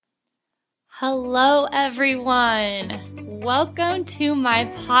Hello, everyone. Welcome to my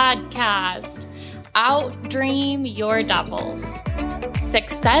podcast, Outdream Your Devils.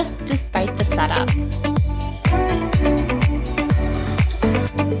 Success despite the setup.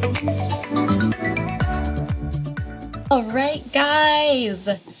 All right, guys.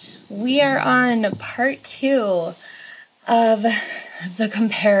 We are on part 2 of the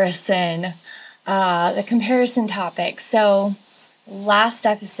comparison topic. So last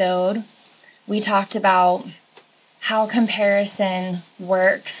episode, we talked about how comparison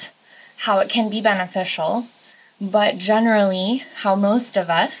works, how it can be beneficial, but generally how most of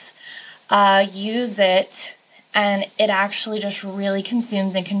us use it, and it actually just really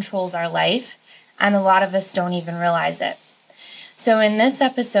consumes and controls our life, and a lot of us don't even realize it. So in this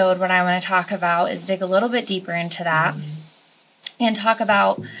episode, what I want to talk about is dig a little bit deeper into that and talk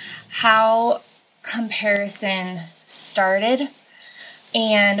about how comparison started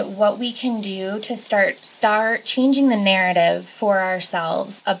and what we can do to start changing the narrative for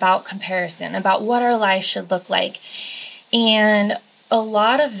ourselves about comparison, about what our life should look like. And a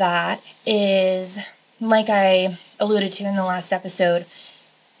lot of that is, like I alluded to in the last episode,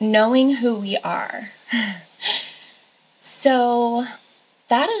 knowing who we are. So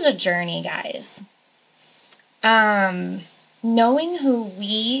that is a journey, guys. Knowing who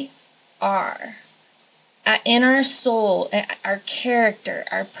we are in our soul, our character,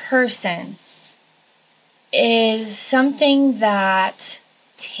 our person, is something that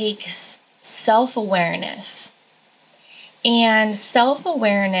takes self-awareness. And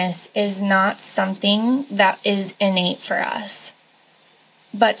self-awareness is not something that is innate for us.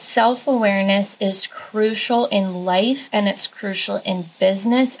 But self-awareness is crucial in life, and it's crucial in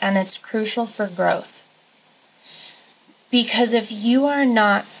business, and it's crucial for growth. Because if you are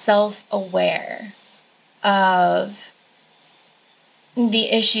not self-aware of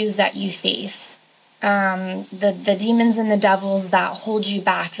the issues that you face, the demons and the devils that hold you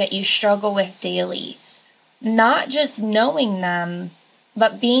back, that you struggle with daily, not just knowing them,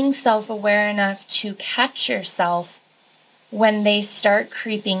 but being self-aware enough to catch yourself when they start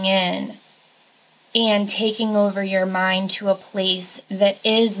creeping in and taking over your mind to a place that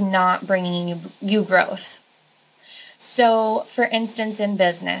is not bringing you growth. So, for instance, in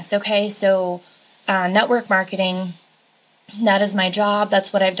business, okay, so network marketing, that is my job.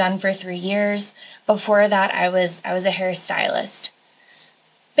 That's what I've done for 3 years. Before that, I was a hairstylist.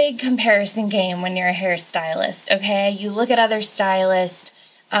 Big comparison game when you're a hairstylist, okay? You look at other stylists,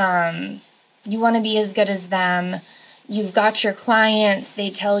 you want to be as good as them. You've got your clients,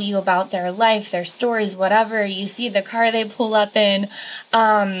 they tell you about their life, their stories, whatever. You see the car they pull up in,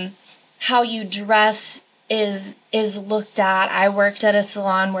 how you dress is looked at. I worked at a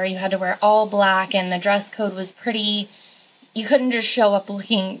salon where you had to wear all black, and the dress code was pretty. You couldn't just show up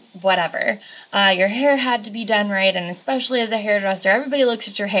looking whatever. Your hair had to be done right, and especially as a hairdresser, everybody looks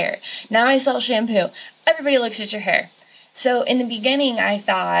at your hair. Now I sell shampoo. Everybody looks at your hair. So in the beginning, I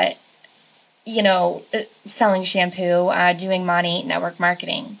thought, selling shampoo, doing money, network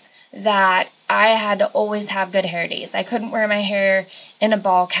marketing, that I had to always have good hair days. I couldn't wear my hair in a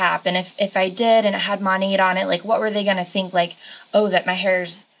ball cap. And if I did and it had Monade on it, like, what were they going to think? Like, oh, that my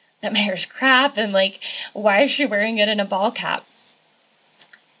hair's crap, and like, why is she wearing it in a ball cap?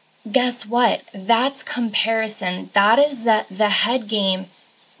 Guess what? That's comparison. That is the head game.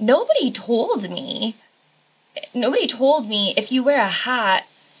 Nobody told me if you wear a hat,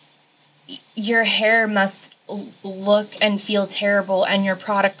 your hair must look and feel terrible and your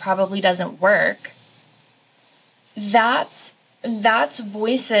product probably doesn't work. That's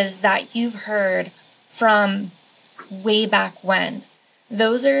voices that you've heard from way back when.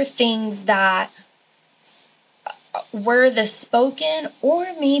 Those are things that were the spoken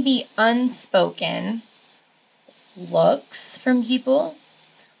or maybe unspoken looks from people.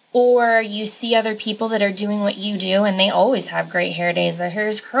 Or you see other people that are doing what you do, and they always have great hair days. Their hair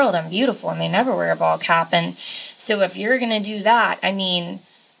is curled and beautiful, and they never wear a ball cap. And so if you're going to do that, I mean,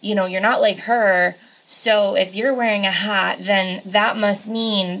 you're not like her. So if you're wearing a hat, then that must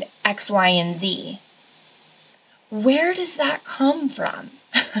mean X, Y, and Z. Where does that come from?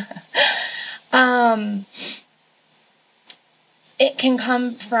 It can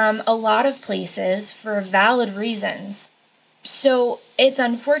come from a lot of places for valid reasons. So it's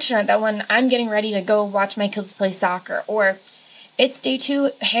unfortunate that when I'm getting ready to go watch my kids play soccer, or it's day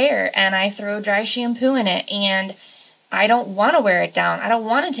 2 hair and I throw dry shampoo in it and I don't want to wear it down. I don't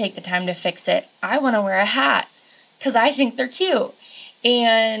want to take the time to fix it. I want to wear a hat because I think they're cute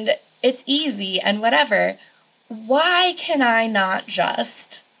and it's easy and whatever. Why can I not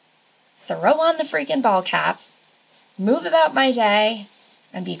just throw on the freaking ball cap, move about my day,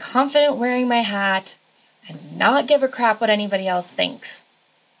 and be confident wearing my hat and not give a crap what anybody else thinks.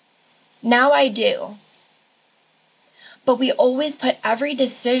 Now I do. But we always put every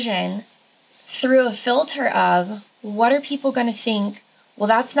decision through a filter of, what are people going to think? Well,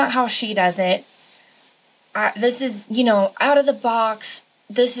 that's not how she does it. This is, out of the box.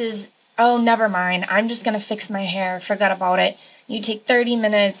 This is, oh, never mind. I'm just going to fix my hair. Forget about it. You take 30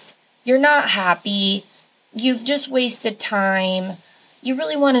 minutes. You're not happy. You've just wasted time. You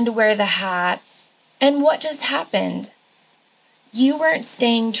really wanted to wear the hat. And what just happened? You weren't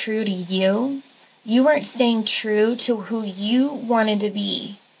staying true to you. You weren't staying true to who you wanted to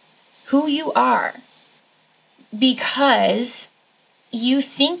be, who you are, because you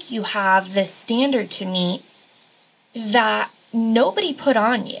think you have this standard to meet that nobody put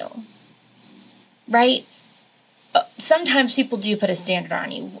on you, right? Sometimes people do put a standard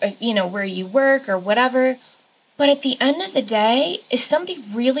on you, where you work or whatever. But at the end of the day, is somebody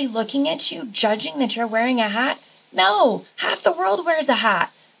really looking at you, judging that you're wearing a hat? No, half the world wears a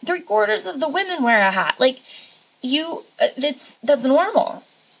hat. 3/4 of the women wear a hat. That's normal.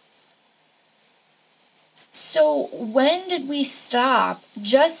 So when did we stop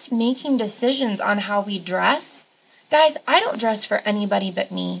just making decisions on how we dress? Guys, I don't dress for anybody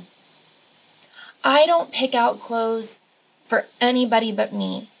but me. I don't pick out clothes for anybody but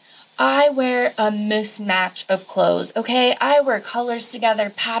me. I wear a mismatch of clothes, okay? I wear colors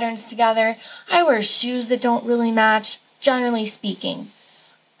together, patterns together. I wear shoes that don't really match, generally speaking.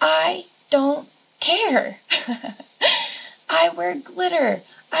 I don't care. I wear glitter.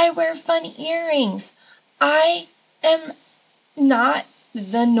 I wear fun earrings. I am not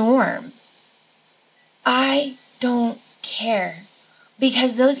the norm. I don't care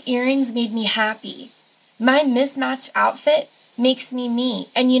because those earrings made me happy. My mismatched outfit makes me me.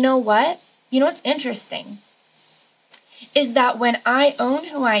 And you know what? You know what's interesting? Is that when I own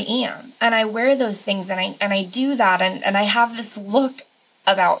who I am and I wear those things and I do that and I have this look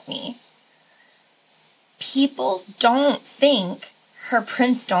about me, people don't think her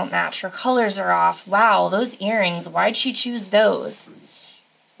prints don't match, her colors are off. Wow, those earrings, why'd she choose those?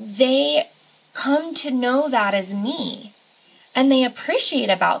 They come to know that as me and they appreciate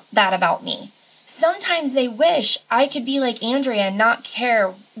that about me. Sometimes they wish I could be like Andrea and not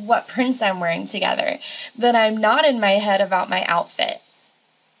care what prints I'm wearing together, that I'm not in my head about my outfit.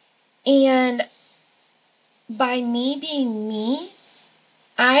 And by me being me,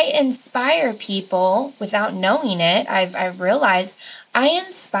 I inspire people without knowing it. I've realized I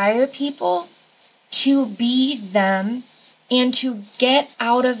inspire people to be them and to get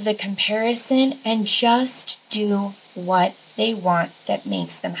out of the comparison and just do what they want that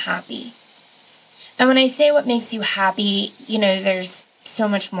makes them happy. And when I say what makes you happy, there's so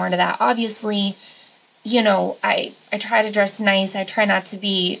much more to that. Obviously, I try to dress nice. I try not to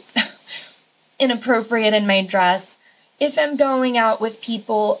be inappropriate in my dress. If I'm going out with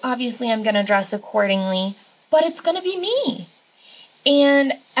people, obviously I'm going to dress accordingly, but it's going to be me.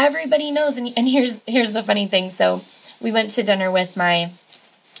 And everybody knows. And here's the funny thing. So we went to dinner with my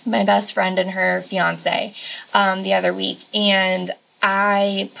best friend and her fiance the other week, and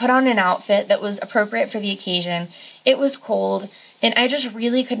I put on an outfit that was appropriate for the occasion. It was cold, and I just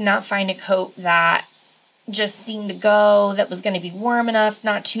really could not find a coat that just seemed to go, that was going to be warm enough,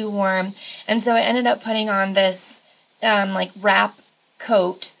 not too warm. And so I ended up putting on this wrap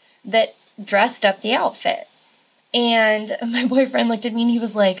coat that dressed up the outfit. And my boyfriend looked at me and he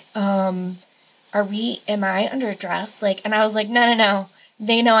was like, am I underdressed? And I was like, no.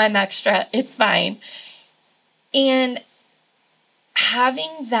 They know I'm extra. It's fine. And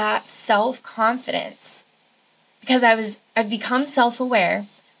having that self-confidence, because I've become self-aware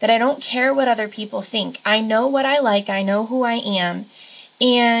that I don't care what other people think. I know what I like. I know who I am.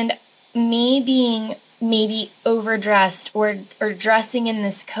 And me being maybe overdressed or dressing in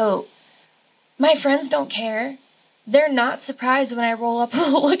this coat, my friends don't care. They're not surprised when I roll up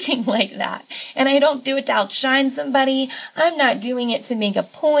looking like that. And I don't do it to outshine somebody. I'm not doing it to make a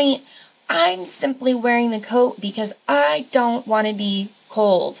point. I'm simply wearing the coat because I don't want to be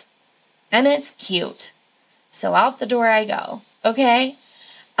cold. And it's cute. So out the door I go. Okay?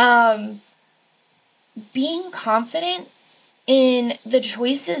 Being confident in the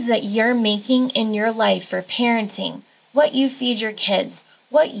choices that you're making in your life for parenting, what you feed your kids,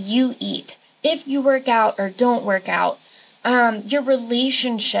 what you eat, if you work out or don't work out, your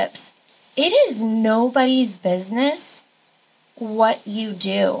relationships. It is nobody's business what you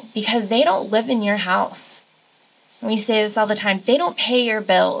do because they don't live in your house. And we say this all the time. They don't pay your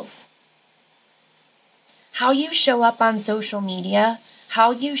bills. How you show up on social media,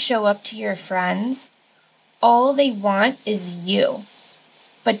 how you show up to your friends, all they want is you.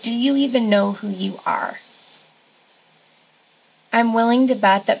 but do you even know who you are? I'm willing to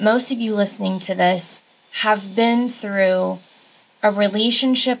bet that most of you listening to this have been through a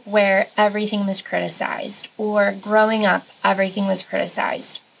relationship where everything was criticized, or growing up, everything was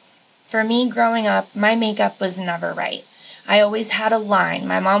criticized. For me, growing up, my makeup was never right. I always had a line.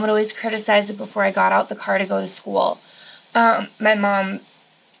 My mom would always criticize it before I got out the car to go to school. My mom,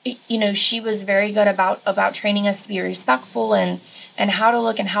 she was very good about training us to be respectful and how to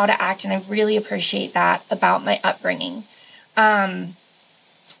look and how to act, and I really appreciate that about my upbringing. And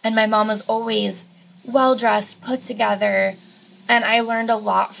my mom was always well-dressed, put together, and I learned a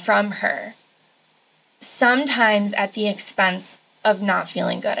lot from her, sometimes at the expense of not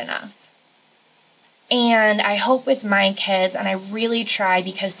feeling good enough. And I hope with my kids, and I really try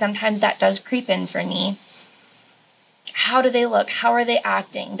because sometimes that does creep in for me, how do they look? How are they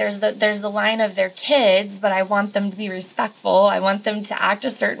acting? There's the line of their kids, but I want them to be respectful. I want them to act a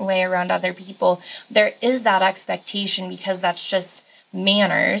certain way around other people. There is that expectation because that's just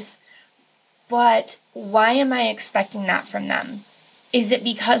manners. But why am I expecting that from them? Is it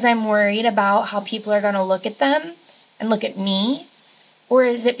because I'm worried about how people are going to look at them and look at me? Or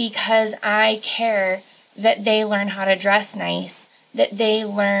is it because I care that they learn how to dress nice, that they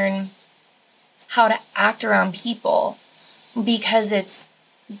learn how to act around people because it's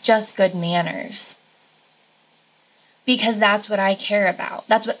just good manners? Because that's what I care about.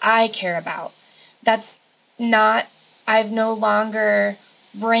 That's what I care about. That's not, I've no longer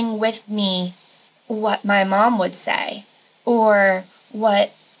bring with me what my mom would say or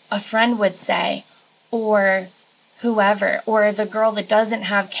what a friend would say or whoever, or the girl that doesn't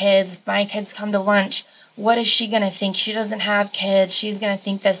have kids. My kids come to lunch. What is she going to think? She doesn't have kids. She's going to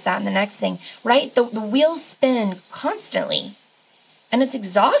think this, that, and the next thing, right? The wheels spin constantly, and it's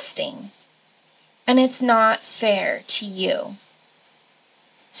exhausting, and it's not fair to you.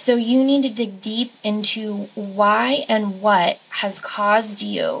 So you need to dig deep into why and what has caused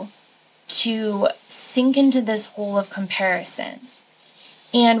you to sink into this hole of comparison.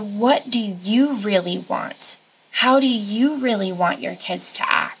 And what do you really want? How do you really want your kids to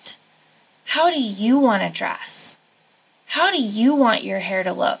act? How do you want to dress? How do you want your hair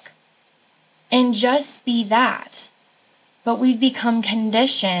to look? And just be that. But we've become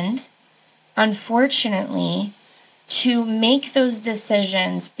conditioned, unfortunately, to make those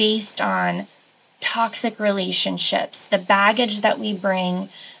decisions based on toxic relationships, the baggage that we bring,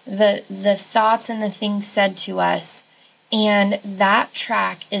 the thoughts and the things said to us, and that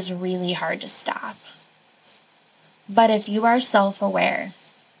track is really hard to stop. But if you are self-aware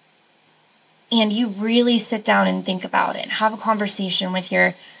and you really sit down and think about it, have a conversation with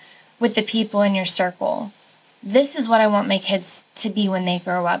the people in your circle, this is what I want my kids to be when they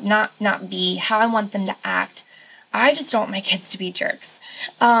grow up, not be how I want them to act. I just don't want my kids to be jerks.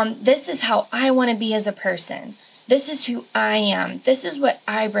 This is how I want to be as a person. This is who I am. This is what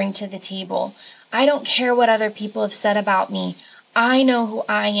I bring to the table. I don't care what other people have said about me. I know who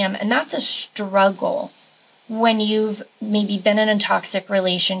I am. And that's a struggle when you've maybe been in a toxic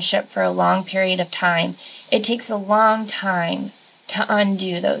relationship for a long period of time. It takes a long time to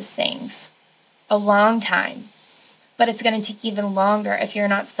undo those things. A long time. But it's going to take even longer if you're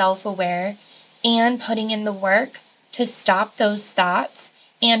not self-aware and putting in the work to stop those thoughts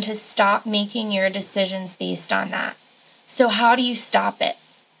and to stop making your decisions based on that. So how do you stop it?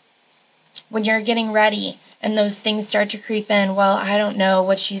 When you're getting ready and those things start to creep in, well, I don't know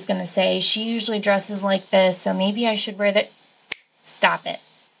what she's going to say. She usually dresses like this, so maybe I should wear that. Stop it.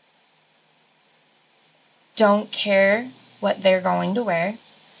 Don't care what they're going to wear.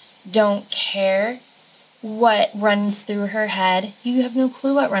 Don't care what runs through her head. You have no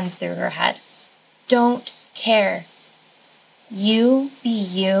clue what runs through her head. Don't care. You be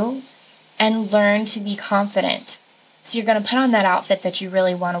you and learn to be confident. So you're going to put on that outfit that you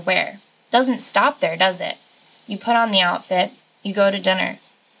really want to wear. Doesn't stop there, does it? You put on the outfit, you go to dinner.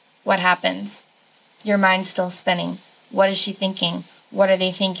 What happens? Your mind's still spinning. What is she thinking? What are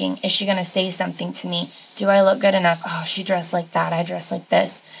they thinking? Is she going to say something to me? Do I look good enough? Oh, she dressed like that. I dressed like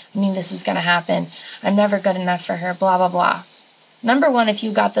this. I knew this was going to happen. I'm never good enough for her, blah, blah, blah. Number one, if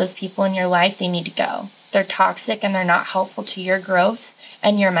you got those people in your life, they need to go. They're toxic and they're not helpful to your growth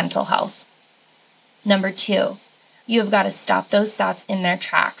and your mental health. Number two, you have got to stop those thoughts in their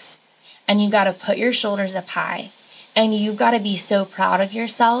tracks. And you got to put your shoulders up high. And you've got to be so proud of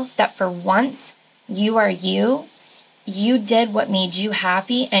yourself that for once, you are you. You did what made you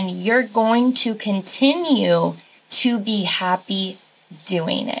happy, and you're going to continue to be happy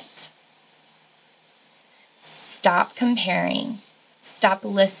doing it. Stop comparing. Stop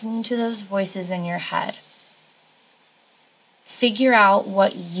listening to those voices in your head. Figure out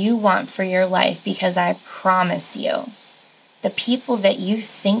what you want for your life, because I promise you, the people that you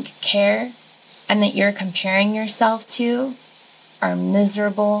think care and that you're comparing yourself to are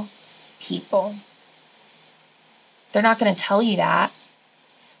miserable people. They're not going to tell you that,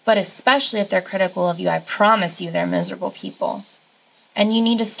 but especially if they're critical of you, I promise you they're miserable people. And you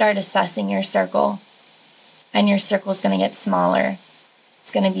need to start assessing your circle, and your circle is going to get smaller.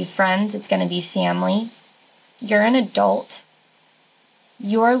 It's going to be friends. It's going to be family. You're an adult.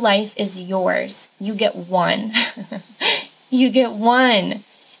 Your life is yours. You get one. You get one.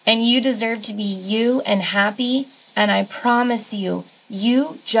 And you deserve to be you and happy. And I promise you,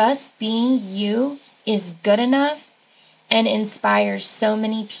 you just being you is good enough and inspires so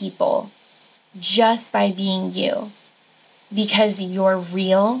many people just by being you. Because you're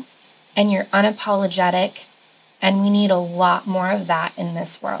real and you're unapologetic. And we need a lot more of that in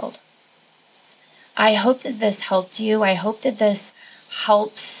this world. I hope that this helped you. I hope that this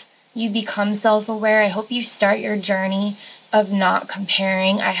helps you become self-aware. I hope you start your journey of not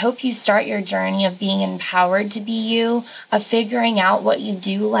comparing. I hope you start your journey of being empowered to be you, of figuring out what you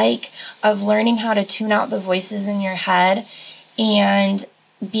do like, of learning how to tune out the voices in your head, and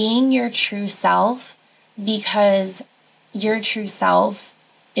being your true self, because your true self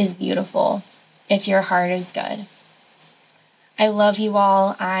is beautiful if your heart is good. I love you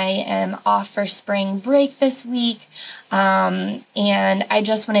all. I am off for spring break this week. And I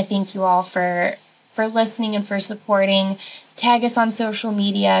just want to thank you all for listening and for supporting. Tag us on social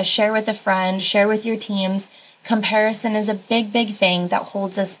media, share with a friend, share with your teams. Comparison is a big, big thing that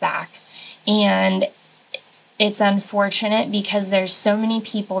holds us back. And it's unfortunate because there's so many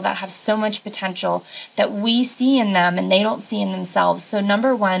people that have so much potential that we see in them and they don't see in themselves. So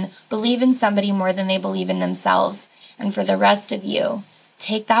number one, believe in somebody more than they believe in themselves. And for the rest of you,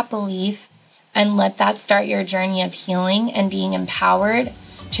 take that belief and let that start your journey of healing and being empowered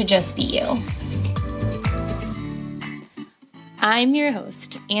to just be you. I'm your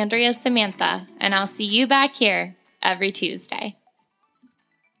host, Andrea Samantha, and I'll see you back here every Tuesday.